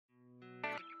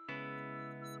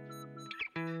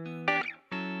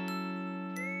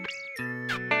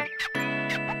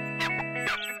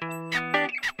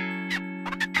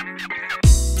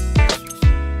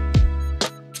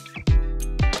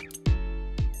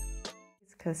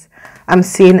because I'm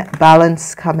seeing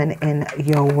balance coming in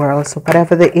your world. So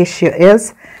whatever the issue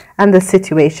is and the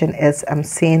situation is, I'm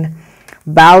seeing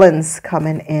balance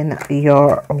coming in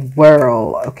your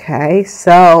world. Okay,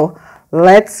 so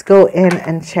let's go in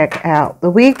and check out. The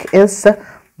week is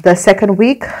the second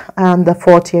week, the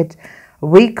 40th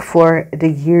week for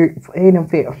the year,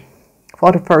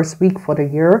 for the first week for the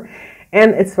year,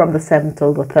 and it's from the 7th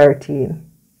till the 13th.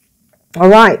 All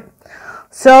right.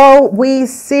 So we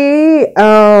see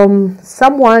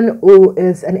someone who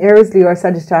is an Aries, Leo, or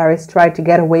Sagittarius try to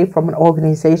get away from an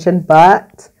organization,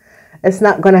 but it's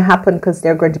not going to happen because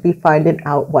they're going to be finding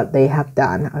out what they have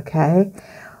done. Okay.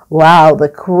 Wow. The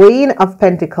Queen of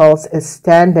Pentacles is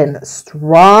standing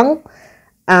strong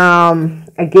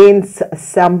against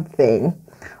something.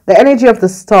 The energy of the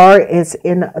Star is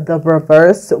in the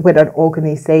reverse with an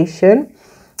organization.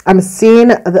 I'm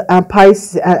seeing a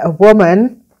Pisces, a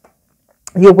woman.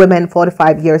 You women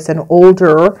 45 years and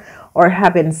older are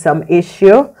having some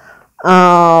issue.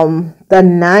 The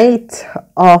Knight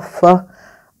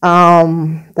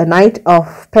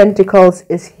of Pentacles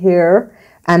is here,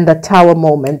 and the Tower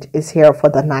moment is here for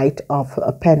the Knight of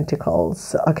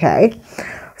Pentacles. Okay,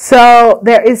 so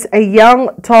there is a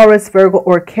young Taurus, Virgo,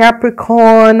 or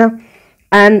Capricorn,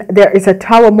 and there is a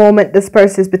Tower moment. This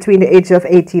person is between the ages of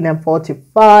 18 and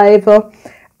 45.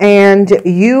 And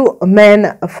you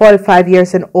men 45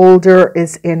 years and older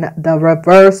is in the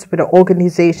reverse with the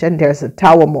organization. There's a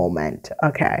Tower moment.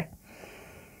 Okay.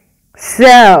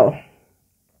 So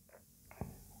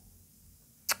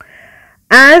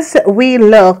as we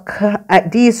look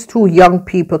at these two young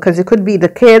people, because it could be the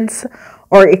kids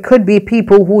or it could be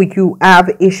people who you have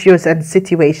issues and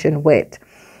situation with.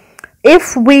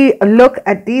 If we look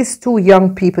at these two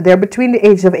young people, they're between the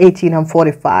age of 18 and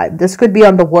 45. This could be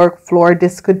on the work floor.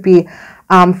 This could be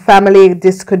family.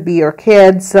 This could be your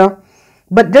kids.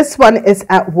 But this one is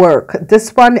at work.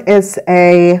 This one is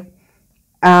a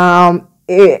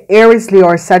Aries, Leo,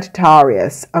 or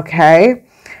Sagittarius. Okay.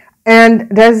 And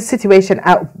there's a situation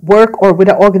at work or with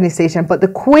an organization. But the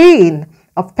Queen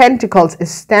of Pentacles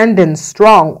is standing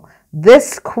strong.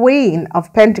 This Queen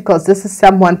of Pentacles, this is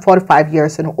someone 45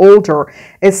 years and older,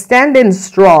 is standing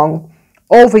strong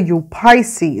over you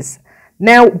Pisces.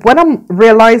 Now, what I'm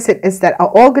realizing is that an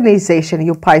organization,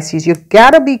 you Pisces, you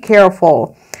gotta be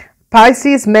careful.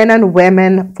 Pisces, men and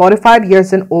women, 45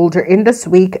 years and older in this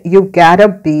week, you gotta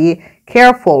be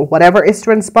careful. Whatever is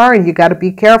transpiring, you gotta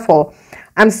be careful.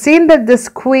 I'm seeing that this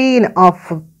Queen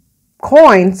of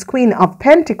Coins, Queen of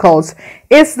Pentacles,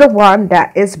 is the one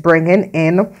that is bringing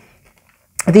in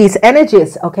these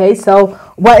energies. Okay, so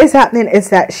what is happening is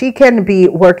that she can be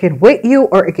working with you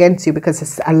or against you,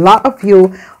 because a lot of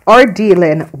you are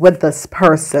dealing with this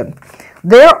person.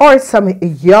 There are some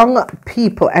young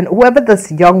people, and whoever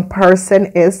this young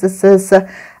person is, this is a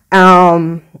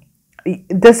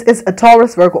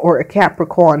Taurus, Virgo, or a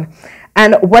Capricorn,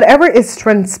 and whatever is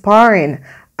transpiring,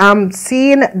 I'm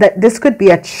seeing that this could be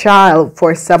a child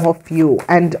for some of you,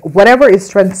 and whatever is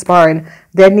transpiring,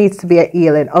 there needs to be a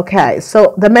healing. Okay,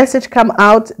 so the message come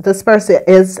out, this person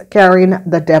is carrying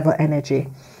the devil energy.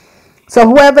 So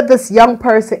whoever this young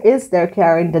person is, they're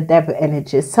carrying the devil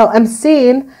energy. So I'm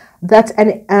seeing that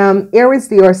an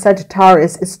Aries, Leo, or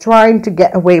Sagittarius is trying to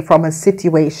get away from a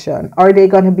situation. Are they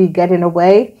going to be getting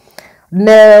away?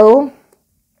 No,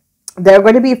 they're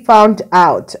going to be found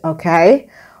out. Okay.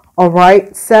 All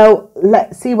right, so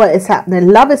let's see what is happening.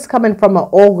 Love is coming from an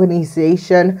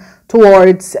organization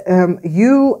towards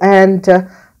you and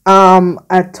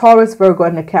a Taurus, Virgo,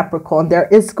 and a Capricorn. There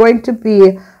is going to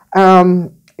be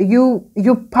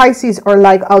you Pisces are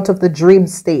like out of the dream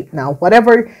state now.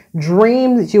 Whatever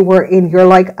dreams you were in, you're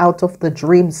like out of the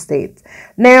dream state.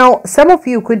 Now, some of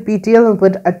you could be dealing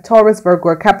with a Taurus, Virgo,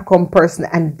 or Capricorn person,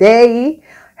 and they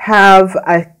have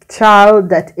a child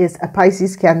that is a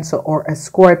Pisces, Cancer, or a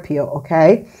Scorpio.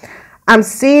 Okay, I'm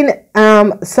seeing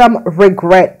some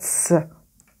regrets.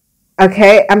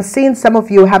 Okay, I'm seeing some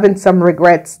of you having some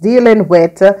regrets dealing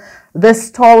with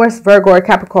this Taurus, Virgo, or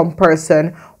Capricorn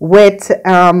person with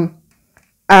the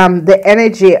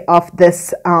energy of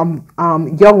this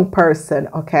young person.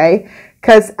 Okay,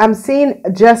 because I'm seeing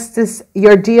justice.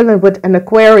 You're dealing with an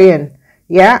Aquarian,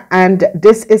 yeah, and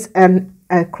this is an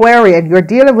Aquarian. You're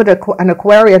dealing with an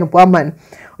Aquarian woman.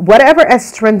 Whatever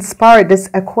has transpired, this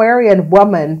Aquarian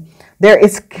woman, there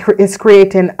is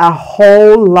creating a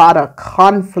whole lot of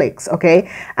conflicts. Okay,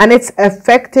 and it's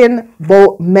affecting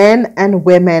both men and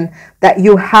women that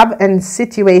you have in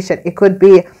situation. It could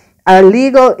be a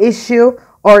legal issue,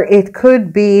 or it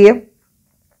could be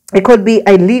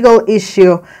a legal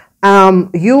issue.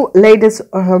 You ladies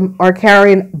are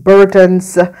carrying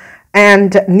burdens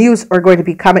and news are going to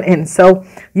be coming in. So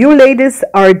you ladies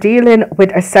are dealing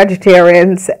with a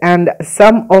Sagittarians, and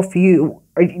some of you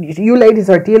ladies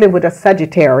are dealing with a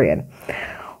Sagittarian.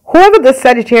 Whoever the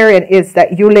Sagittarian is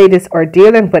that you ladies are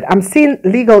dealing with, I'm seeing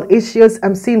legal issues.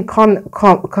 I'm seeing conflicts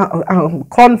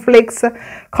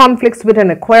with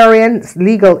an Aquarian,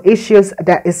 legal issues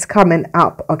that is coming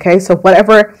up. Okay, so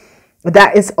whatever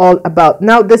that is all about.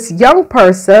 Now, this young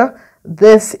person,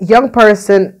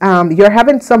 you're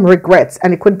having some regrets,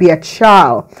 and it could be a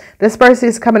child. This person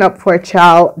is coming up for a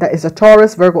child that is a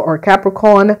Taurus, Virgo, or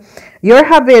Capricorn. You're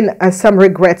having some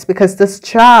regrets because this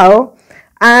child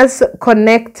as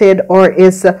connected or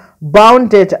is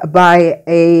bounded by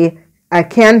a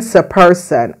Cancer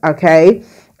person. Okay,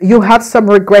 you have some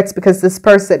regrets because this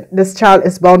child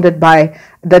is bounded by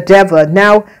the devil.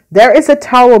 Now, there is a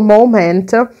Tower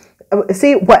moment.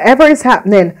 See, whatever is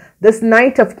happening, this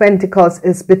Knight of Pentacles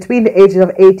is between the ages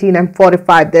of 18 and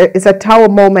 45. There is a Tower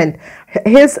moment.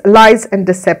 His lies and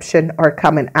deception are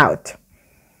coming out.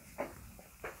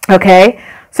 Okay,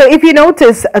 so if you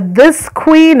notice, this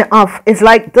queen is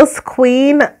like this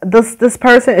queen, this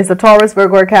person is a Taurus,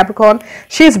 Virgo, or Capricorn.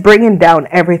 She's bringing down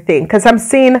everything, because I'm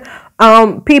seeing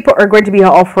people are going to be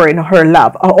offering her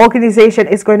love. An organization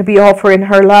is going to be offering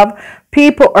her love.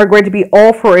 People are going to be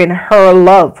offering her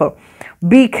love,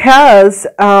 because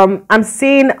I'm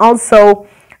seeing also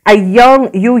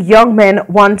you young men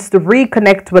wants to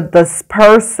reconnect with this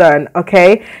person.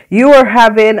 Okay, you are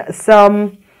having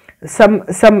some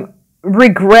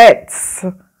regrets,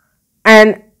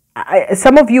 and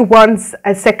some of you wants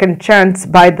a second chance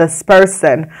by this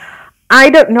person. I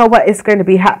don't know what is going to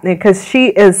be happening, because she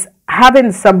is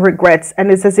having some regrets, and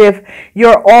it's as if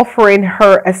you're offering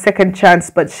her a second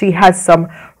chance, but she has some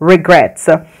regrets.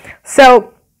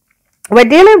 So we're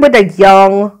dealing with a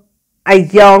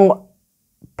young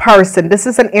person. This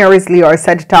is an Aries, Leo, or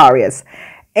Sagittarius,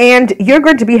 and you're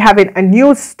going to be having a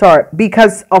new start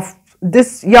because of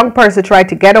this young person tried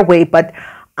to get away, but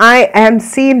I am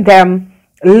seeing them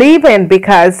leaving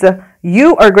because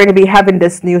you are going to be having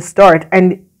this new start.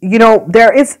 And you know,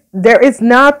 there is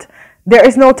no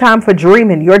time for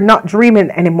dreaming. You're not dreaming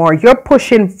anymore. You're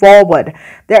pushing forward.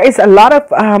 There is a lot of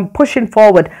pushing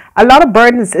forward. A lot of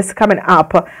burdens is coming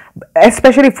up,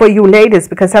 especially for you ladies,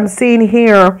 because I'm seeing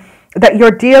here that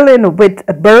you're dealing with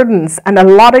burdens, and a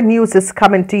lot of news is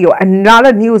coming to you. And a lot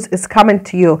of news is coming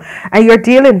to you, and you're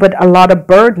dealing with a lot of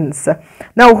burdens.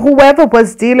 Now, whoever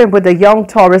was dealing with a young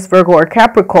Taurus, Virgo, or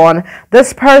Capricorn,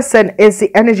 this person is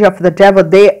the energy of the devil.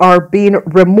 They are being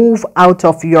removed out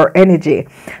of your energy.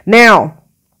 Now,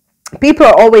 people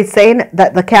are always saying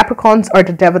that the Capricorns are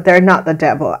the devil. They're not the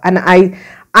devil. And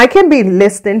I can be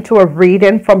listening to a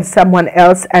reading from someone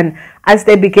else, and as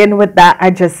they begin with that, I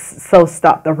just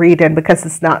stop the reading, because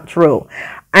it's not true.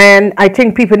 And I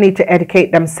think people need to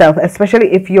educate themselves,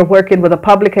 especially if you're working with a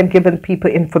public and giving people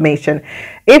information.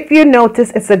 If you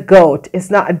notice, it's a goat,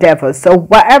 it's not a devil. So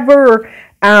whatever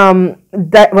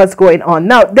that was going on.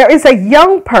 Now, there is a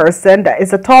young person that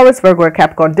is a Taurus, Virgo, or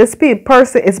Capricorn. This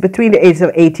person is between the ages of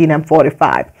 18 and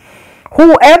 45.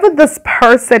 Whoever this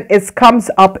person is comes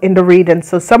up in the reading.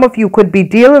 So some of you could be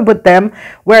dealing with them,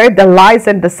 where the lies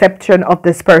and deception of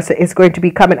this person is going to be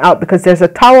coming out, because there's a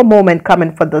Tower moment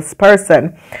coming for this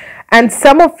person. And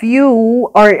some of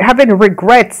you are having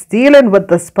regrets dealing with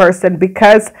this person,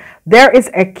 because there is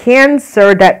a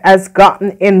Cancer that has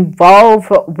gotten involved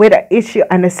with an issue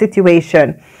and a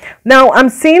situation. Now, I'm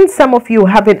seeing some of you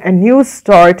having a new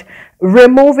start,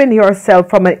 removing yourself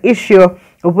from an issue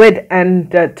with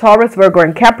Taurus, Virgo,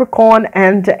 and Capricorn,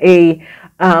 and a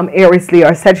Aries, Leo,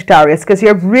 or Sagittarius, because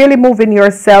you're really moving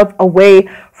yourself away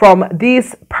from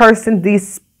these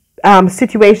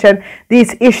situation,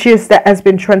 these issues that has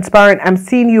been transpiring. I'm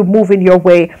seeing you moving your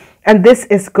way, and this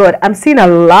is good. I'm seeing a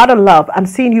lot of love. I'm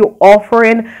seeing you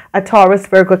offering a Taurus,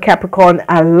 Virgo, Capricorn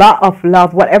a lot of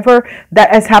love. Whatever that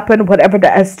has happened, whatever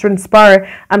that has transpired,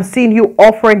 I'm seeing you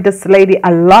offering this lady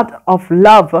a lot of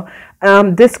love.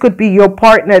 This could be your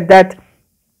partner that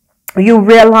you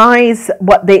realize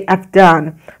what they have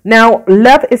done. Now,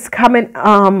 love is coming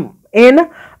in.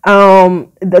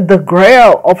 The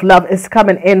grail of love is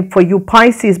coming in for you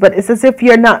Pisces, but it's as if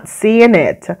you're not seeing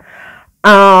it.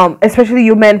 Especially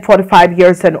you men 45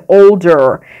 years and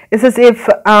older. It's as if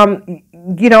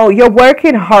you know, you're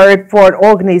working hard for an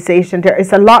organization. There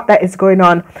is a lot that is going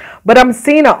on, but I'm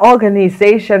seeing an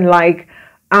organization like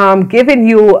giving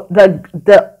you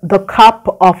the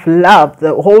cup of love,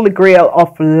 the holy grail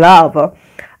of love.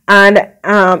 And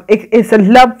it's a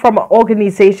love from an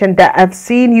organization that I've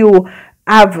seen you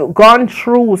have gone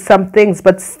through some things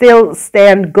but still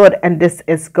stand good, and this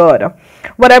is good.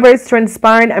 Whatever is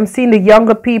transpiring, I'm seeing the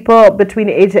younger people between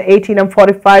the age of 18 and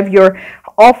 45. You're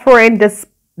offering this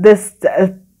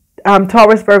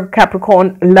Taurus, Virgo,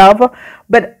 Capricorn love,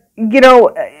 but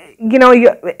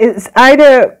it's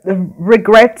either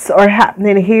regrets are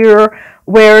happening here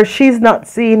where she's not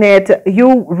seeing it.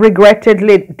 You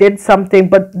regrettably did something,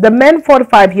 but the men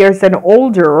 45 years and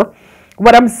older,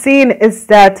 what I'm seeing is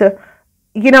that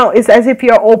it's as if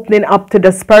you're opening up to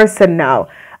this person now.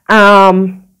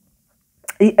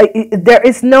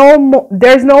 There's no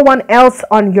one else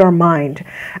on your mind,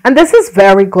 and this is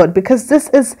very good, because this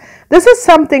is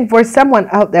something for someone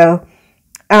out there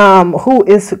who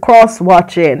is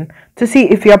cross-watching to see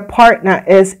if your partner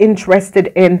is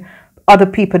interested in other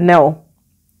people.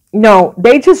 No,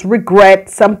 they just regret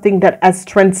something that has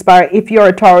transpired. If you're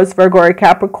a Taurus, Virgo, or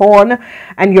Capricorn,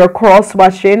 and you're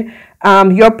cross-watching,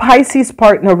 your Pisces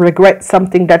partner regrets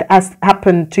something that has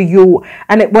happened to you,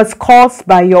 and it was caused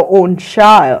by your own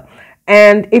child.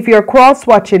 And if you're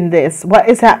cross-watching this, what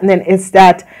is happening is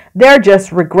that they're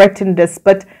just regretting this,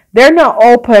 but they're not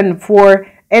open for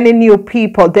any new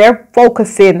people. They're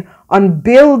focusing on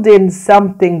building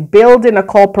something, building a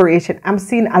corporation. I'm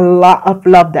seeing a lot of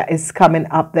love that is coming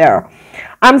up there.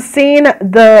 I'm seeing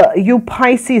you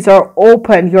Pisces are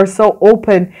open. You're so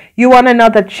open. You want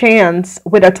another chance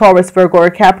with a Taurus, Virgo, or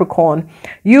Capricorn.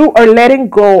 You are letting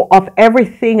go of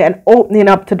everything and opening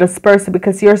up to this person,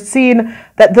 because you're seeing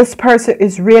that this person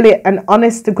is really an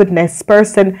honest to goodness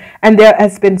person, and there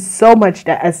has been so much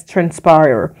that has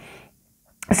transpired.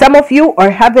 Some of you are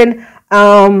having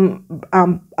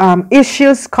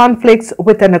issues, conflicts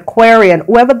with an Aquarian.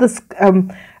 Whoever this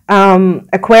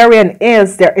Aquarian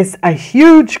is, there is a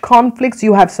huge conflict.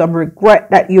 You have some regret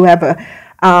that you have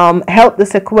helped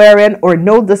this Aquarian or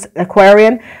know this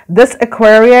Aquarian. This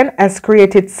Aquarian has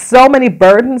created so many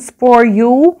burdens for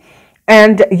you,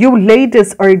 and you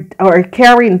ladies are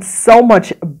carrying so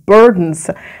much burdens.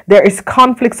 There is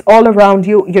conflicts all around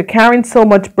you. You're carrying so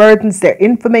much burdens. There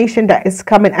information that is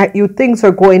coming at you. Things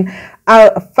are going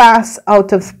fast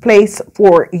out of place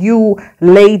for you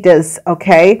ladies,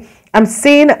 okay? I'm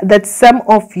seeing that some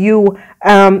of you,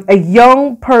 a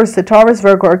young person, Taurus,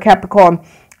 Virgo, or Capricorn,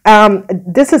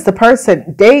 this is the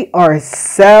person. They are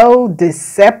so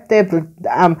deceptive.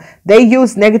 They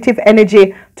use negative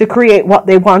energy to create what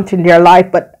they want in their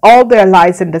life, but all their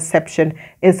lies and deception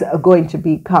is going to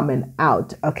be coming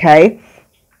out, okay?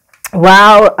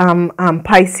 Wow,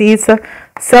 Pisces.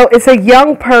 So it's a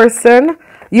young person.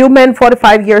 You men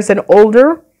 45 years and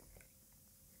older.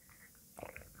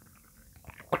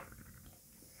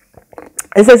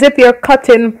 It's as if you're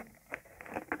cutting,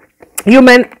 you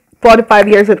men 45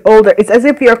 years and older, it's as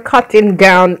if you're cutting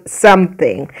down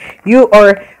something. You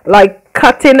are like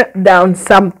cutting down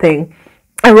something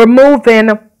and removing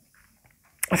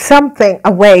something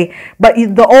away. But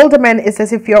the older man is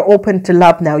as if you're open to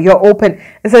love now. You're open.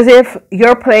 It's as if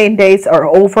your playing days are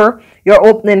over. You're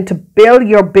opening to build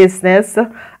your business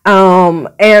and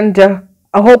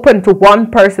open to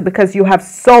one person, because you have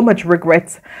so much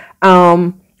regrets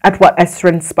at what has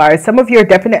transpired. Some of you are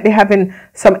definitely having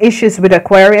some issues with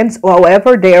Aquarians,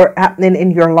 however they are happening in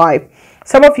your life.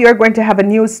 Some of you are going to have a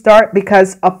new start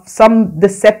because of some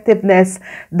deceptiveness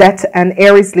that an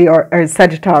Aries, Leo, or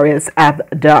Sagittarius have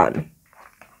done.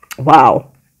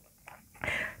 Wow.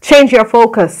 Change your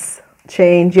focus.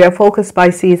 Change your focus,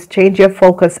 Pisces. Change your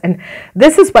focus. And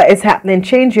this is what is happening.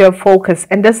 Change your focus.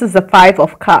 And this is the 5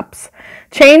 of Cups.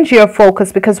 Change your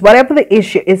focus, because whatever the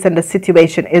issue is and the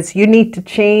situation is, you need to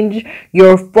change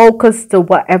your focus to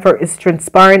whatever is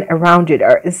transpiring around you.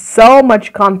 There is so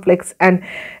much conflicts, and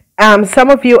some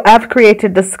of you have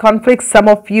created this conflict. Some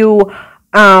of you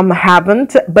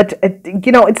haven't, but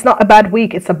it's not a bad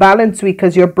week. It's a balanced week,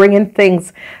 because you're bringing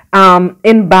things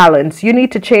in balance. You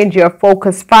need to change your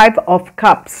focus. 5 of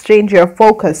Cups. Change your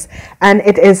focus, and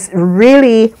it is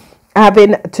really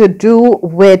having to do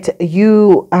with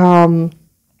you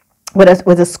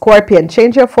with a Scorpion.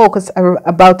 Change your focus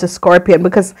about a Scorpion,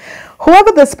 because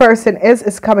whoever this person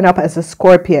is coming up as a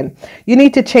Scorpion. You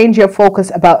need to change your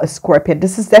focus about a Scorpion.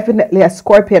 This is definitely a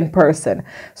Scorpion person.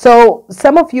 So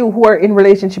some of you who are in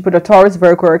relationship with a Taurus,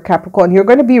 Virgo, or Capricorn, you're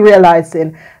going to be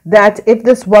realizing that if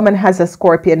this woman has a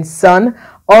Scorpion son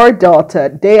or daughter,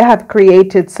 they have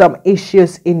created some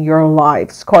issues in your life,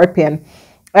 Scorpion.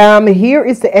 Here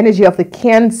is the energy of the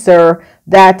Cancer,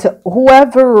 that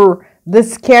whoever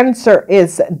this Cancer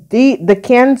is, the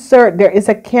Cancer, there is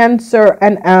a Cancer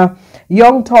and a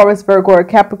young Taurus, Virgo, or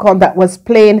Capricorn that was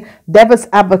playing devil's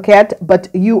advocate, but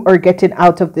you are getting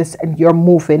out of this and you're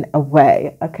moving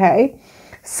away, okay?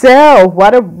 So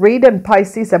what a reading,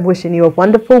 Pisces. I'm wishing you a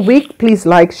wonderful week. Please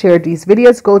like, share these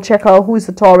videos. Go check out who is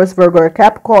the Taurus, Virgo, or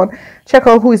Capricorn. Check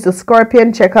out who is the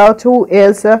Scorpion. Check out who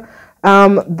is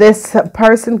this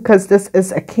person, because this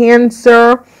is a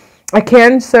Cancer,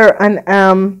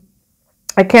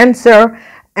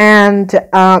 and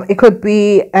it could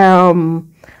be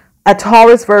a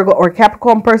Taurus, Virgo, or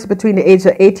Capricorn person between the ages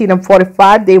of 18 and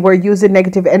 45. They were using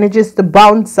negative energies to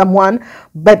bound someone,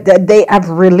 but they have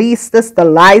released this. The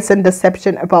lies and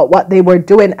deception about what they were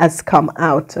doing has come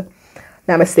out.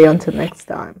 Namaste until next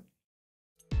time.